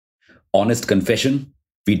Honest confession,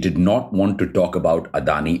 we did not want to talk about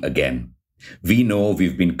Adani again. We know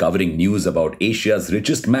we've been covering news about Asia's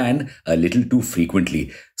richest man a little too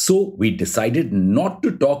frequently, so we decided not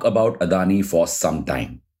to talk about Adani for some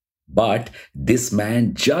time. But this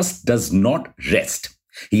man just does not rest.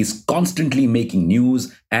 He's constantly making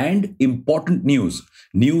news and important news,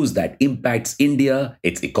 news that impacts India,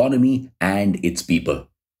 its economy, and its people.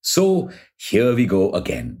 So here we go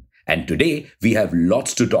again. And today we have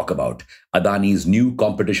lots to talk about. Adani's new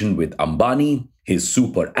competition with Ambani, his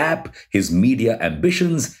super app, his media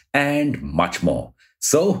ambitions, and much more.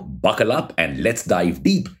 So buckle up and let's dive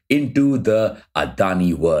deep into the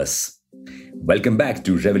Adani verse. Welcome back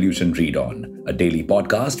to Revolution Read On, a daily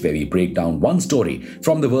podcast where we break down one story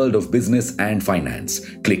from the world of business and finance.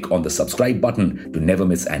 Click on the subscribe button to never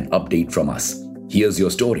miss an update from us. Here's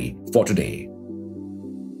your story for today.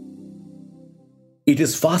 It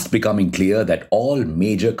is fast becoming clear that all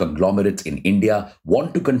major conglomerates in India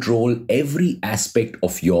want to control every aspect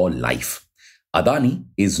of your life. Adani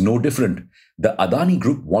is no different. The Adani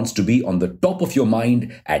Group wants to be on the top of your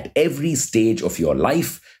mind at every stage of your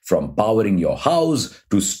life, from powering your house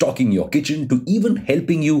to stocking your kitchen to even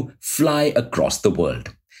helping you fly across the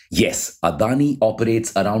world. Yes, Adani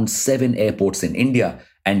operates around 7 airports in India,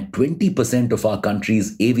 and 20% of our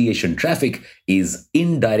country's aviation traffic is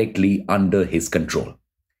indirectly under his control.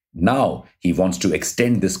 Now, he wants to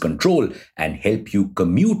extend this control and help you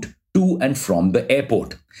commute to and from the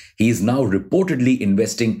airport. He is now reportedly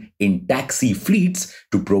investing in taxi fleets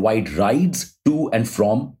to provide rides to and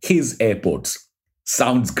from his airports.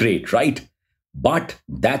 Sounds great, right? But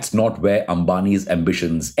that's not where Ambani's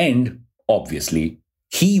ambitions end, obviously.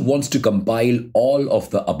 He wants to compile all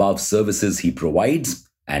of the above services he provides,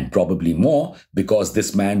 and probably more, because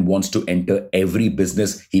this man wants to enter every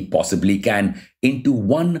business he possibly can into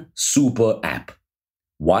one super app.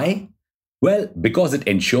 Why? Well, because it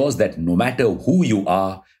ensures that no matter who you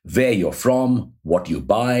are, where you're from, what you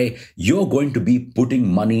buy, you're going to be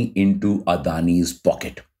putting money into Adani's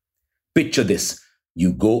pocket. Picture this.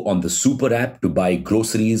 You go on the super app to buy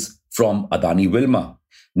groceries from Adani Wilmar.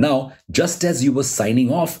 Now, just as you were signing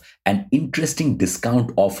off, an interesting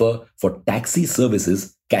discount offer for taxi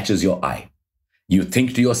services catches your eye. You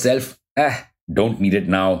think to yourself, don't need it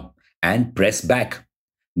now, and press back.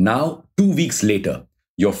 Now, 2 weeks later,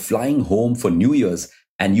 you're flying home for New Year's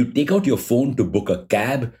and you take out your phone to book a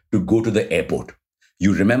cab to go to the airport.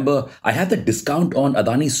 You remember, I have the discount on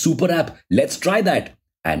Adani's super app, let's try that.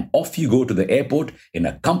 And off you go to the airport in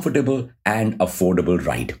a comfortable and affordable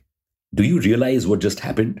ride. Do you realize what just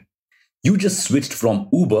happened? You just switched from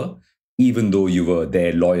Uber, even though you were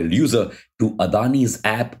their loyal user, to Adani's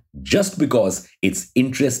app just because its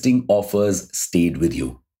interesting offers stayed with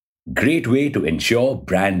you. Great way to ensure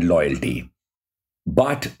brand loyalty.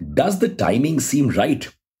 But does the timing seem right?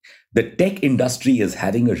 The tech industry is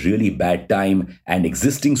having a really bad time and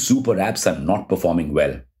existing super apps are not performing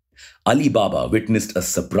well. Alibaba witnessed a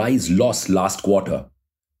surprise loss last quarter.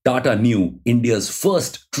 Tata Neu, India's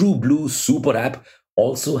first true blue super app,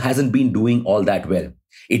 also hasn't been doing all that well.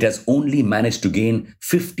 It has only managed to gain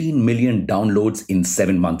 15 million downloads in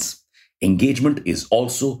 7 months. Engagement is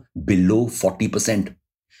also below 40%.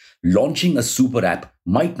 Launching a super app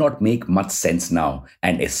might not make much sense now,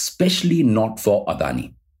 and especially not for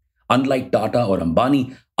Adani. Unlike Tata or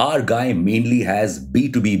Ambani, our guy mainly has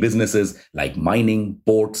B2B businesses like mining,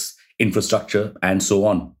 ports, infrastructure, and so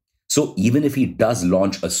on. So even if he does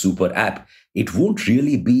launch a super app, it won't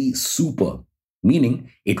really be super, meaning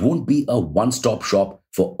it won't be a one-stop shop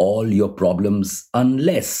for all your problems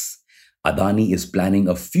unless Adani is planning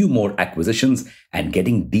a few more acquisitions and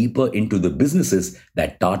getting deeper into the businesses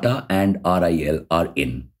that Tata and RIL are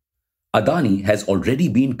in. Adani has already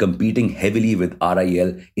been competing heavily with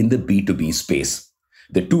RIL in the B2B space.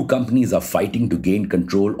 The two companies are fighting to gain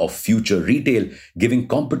control of future retail, giving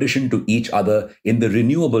competition to each other in the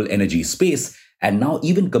renewable energy space, and now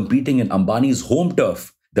even competing in Ambani's home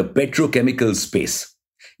turf, the petrochemical space.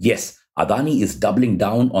 Yes, Adani is doubling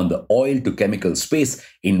down on the oil to chemical space,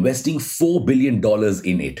 investing $4 billion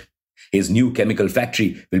in it. His new chemical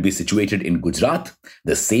factory will be situated in Gujarat,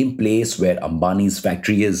 the same place where Ambani's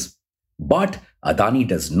factory is. But Adani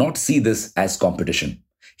does not see this as competition.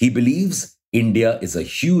 He believes India is a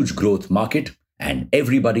huge growth market and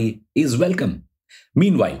everybody is welcome.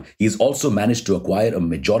 Meanwhile, he's also managed to acquire a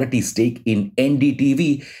majority stake in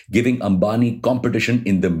NDTV, giving Ambani competition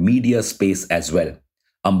in the media space as well.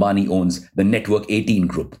 Ambani owns the Network 18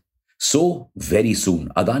 group. So, very soon,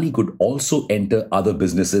 Adani could also enter other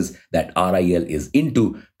businesses that RIL is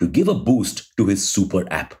into to give a boost to his super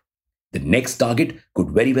app. The next target could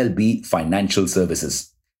very well be financial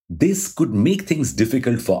services. This could make things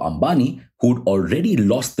difficult for Ambani, who'd already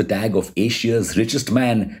lost the tag of Asia's richest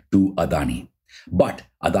man to Adani. But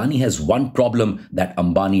Adani has one problem that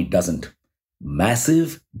Ambani doesn't: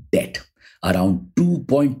 massive debt, around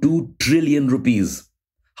 2.2 trillion rupees.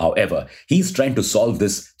 However, he's trying to solve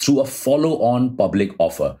this through a follow on public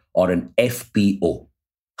offer, or an FPO.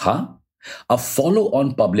 Huh? A follow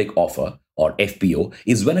on public offer, or FPO,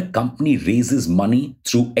 is when a company raises money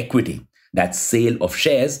through equity. That's sale of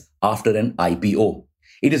shares after an IPO.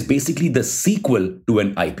 It is basically the sequel to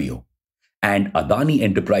an IPO. And Adani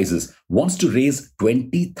Enterprises wants to raise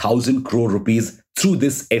 20,000 crore rupees through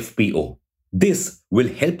this FPO. This will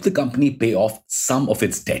help the company pay off some of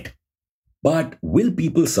its debt. But will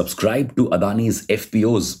people subscribe to Adani's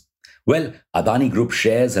FPOs? Well, Adani Group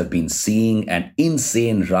shares have been seeing an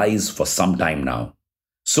insane rise for some time now.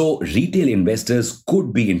 So, retail investors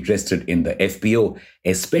could be interested in the FPO,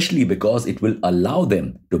 especially because it will allow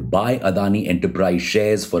them to buy Adani Enterprise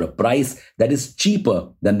shares for a price that is cheaper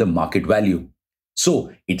than the market value.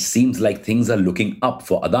 So, it seems like things are looking up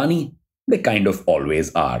for Adani. They kind of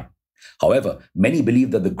always are. However, many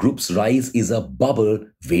believe that the group's rise is a bubble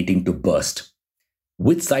waiting to burst.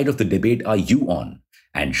 Which side of the debate are you on?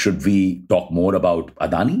 And should we talk more about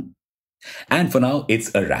Adani? And for now,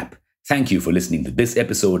 it's a wrap. Thank you for listening to this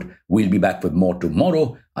episode. We'll be back with more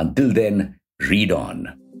tomorrow. Until then, read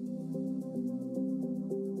on.